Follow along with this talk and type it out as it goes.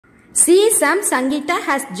See, Sangeeta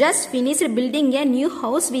has just finished building a new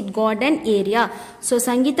house with garden area. So,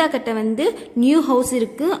 Sangeeta katta vandu new house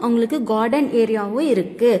irukku, avangalukku garden area vo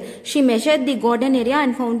irukku. She measured the garden area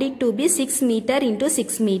and found it to be 6 meter into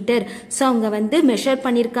 6 meter. So, avanga vandu measure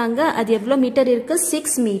pannirukanga, adu evlo meter irukku?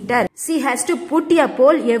 6 meter. She has to put a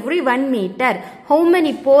pole every 1 meter. How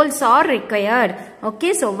many poles are required?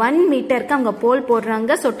 Okay, so 1 meter ku avanga pole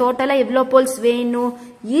podranga. So, total evlo poles venu?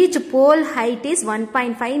 Each pole height is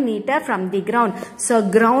 1.5 meter from the ground. So,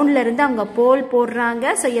 ground la irundha avanga pole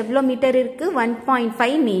podranga. So, evlo meter irukku?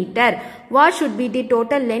 1.5 meter. What should be the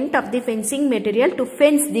total length of the fencing material to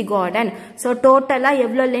fence the garden? So, total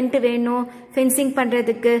evlo length venu fencing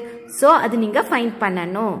பண்றதுக்கு? So, அது நீங்க find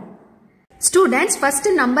பண்ணனும். Students, first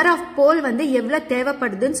number of pole வந்து எவ்வளோ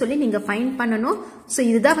தேவைப்படுதுன்னு சொல்லி நீங்க find பண்ணணும். So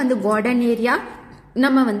இதுதான் வந்து கார்டன் ஏரியா.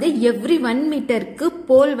 நம்ம வந்து எவ்ரி 1 மீட்டருக்கு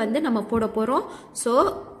போல் வந்து நம்ம போட போறோம். So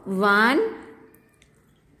 1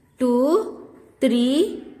 2 3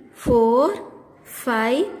 4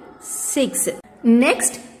 5 6.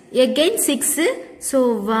 Next again 6. So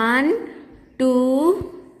 1 2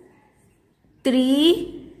 3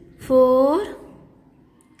 4.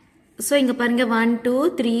 So, இங்க பாருங்க 1 2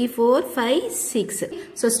 3 4 5 6.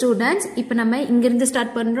 So, students, இப்போ நம்ம இங்க இருந்து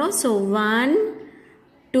ஸ்டார்ட் பண்றோம். So, 1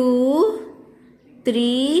 2 3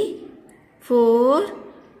 4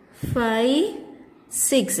 5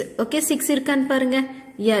 6. Okay, 6 இருக்கான்னு பாருங்க.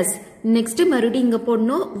 Yes. Next மறுபடியும் இங்க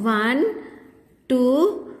போடணும். 1 2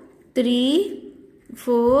 3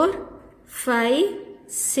 4 5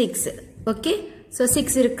 6. Okay. So,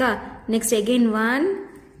 6 இருக்கா? Next again 1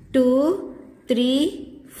 2 3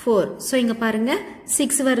 4. So, இங்க பாருங்க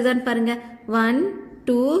 6 வருதான்னு பாருங்க. 1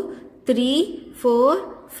 2 3 4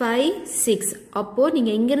 5 6. அப்போ நீங்க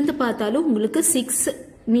எங்கிருந்து பார்த்தாலும் உங்களுக்கு 6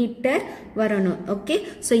 மீட்டர் வரணும். ஓகே.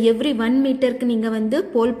 ஸோ எவ்ரி 1 மீட்டருக்கு நீங்க வந்து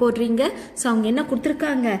போல் போடுறீங்க. ஸோ அவங்க என்ன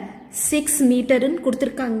கொடுத்துருக்காங்க? 6 மீட்டர்னு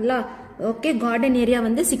கொடுத்துருக்காங்களா? ஓகே. கார்டன் ஏரியா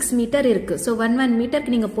வந்து 6 மீட்டர் இருக்கு. ஸோ 1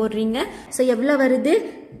 மீட்டருக்கு நீங்க போடுறீங்க. ஸோ எவ்வளோ வருது?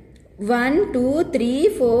 1 2 3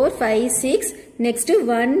 4 5 6. Next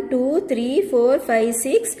 1 2 3 4 5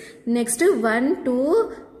 6. Next 1 2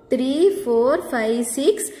 3 4 5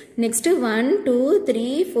 6. Next 1 2 3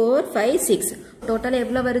 4 5 6. Total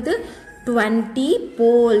எவ்வளவு வருது? 20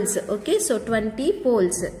 poles. Okay, so 20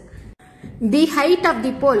 poles. The height of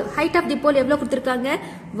the pole. Height of the pole எவ்வளவு கொடுத்திருக்காங்க?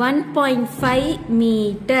 1.5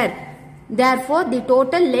 meter. Therefore, the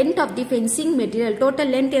total length of the fencing material. Total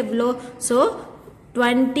length எவ்வளோ? So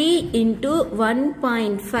 20 into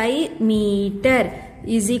 1.5 meter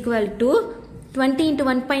is equal to 20 into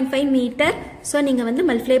 1.5 meter. So, நீங்க வந்து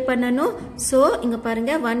multiply பண்ணனும். So, இங்க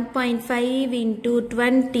பாருங்க 1.5 into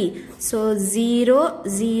 20. So, 0,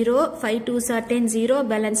 0, 5 2s are 10, 0,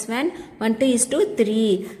 balance 1, 1 2 is to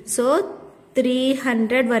 3. So,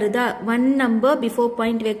 300 வருதா? 1 number before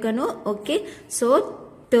point வைக்கணும். Okay. So,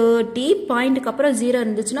 30 பாயிண்ட்க்கு அப்புறம் 0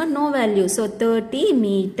 இருந்துச்சுன்னா no value. So 30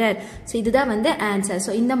 meter. So இதுதான் வந்து answer.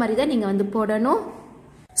 So இந்த மாதிரி தான் நீங்க வந்து போடணும்.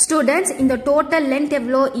 ஸ்டூடெண்ட்ஸ், இந்த டோட்டல் லென்த்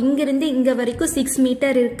எவ்வளோ? இங்கிருந்து இங்க வரைக்கும் 6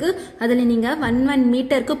 மீட்டர் இருக்கு. அதுல நீங்க 1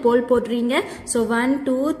 மீட்டருக்கு போல் போடுறீங்க. ஸோ 1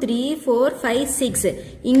 2 3 4 5 6.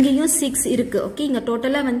 இங்கேயும் 6 இருக்கு. ஓகே. இங்க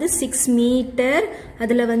டோட்டலா வந்து 6 மீட்டர்.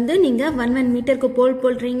 அதுல வந்து நீங்க 1 மீட்டருக்கு போல்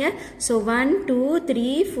போடுறீங்க. ஸோ 1 2 3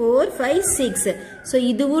 4 5 6. ஸோ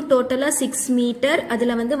இதுவும் டோட்டலா 6 மீட்டர்.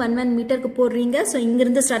 அதுல வந்து 1 மீட்டருக்கு போடுறீங்க. ஸோ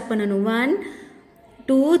இங்கிருந்து ஸ்டார்ட் பண்ணணும். 1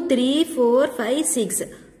 2 3 4 5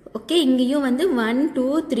 6. ஓகே. இங்கேயும் வந்து 1 2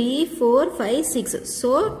 3 4 5 6. ஸோ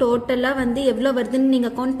டோட்டலாக வந்து எவ்வளோ வருதுன்னு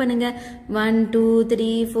நீங்கள் கவுண்ட் பண்ணுங்க. 1 2 3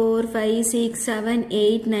 4 5 6 7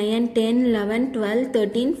 8 9 10 11 12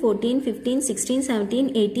 13 14 15 16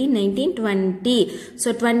 17 18 19 20.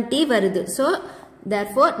 ஸோ 20 வருது. So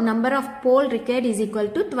therefore number of pole required is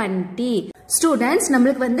equal to 20. Students,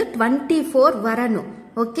 நம்மளுக்கு வந்து 24 வரணும்.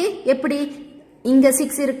 ஓகே. எப்படி? இங்க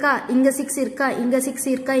 6 இருக்கா, இங்க 6 இருக்கா, இங்க 6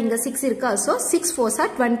 இருக்கா, இங்க 6 இருக்கா. சோ 6 4s are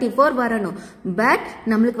 24 வரணும். பட்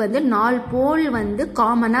நம்மளுக்கு வந்து 4 போல் வந்து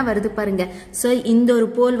காமனா வருது பாருங்க. சோ இந்த ஒரு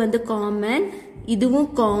போல் வந்து காமன், இதுவும்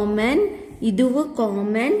காமன், இதுவும்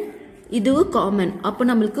காமன், இதுவும் காமன். அப்போ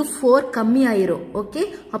நம்மளுக்கு 4 கம்மி ஆயிரும். ஓகே.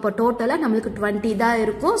 அப்போ டோட்டலா நம்மளுக்கு 20 தான்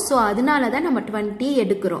இருக்கும். சோ அதனால தான் நம்ம 20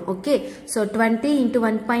 எடுக்கிறோம். ஓகே. So 20 into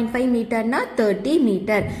 1.5 மீட்டர்னா 30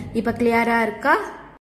 metre. இப்போ கிளியரா இருக்கா?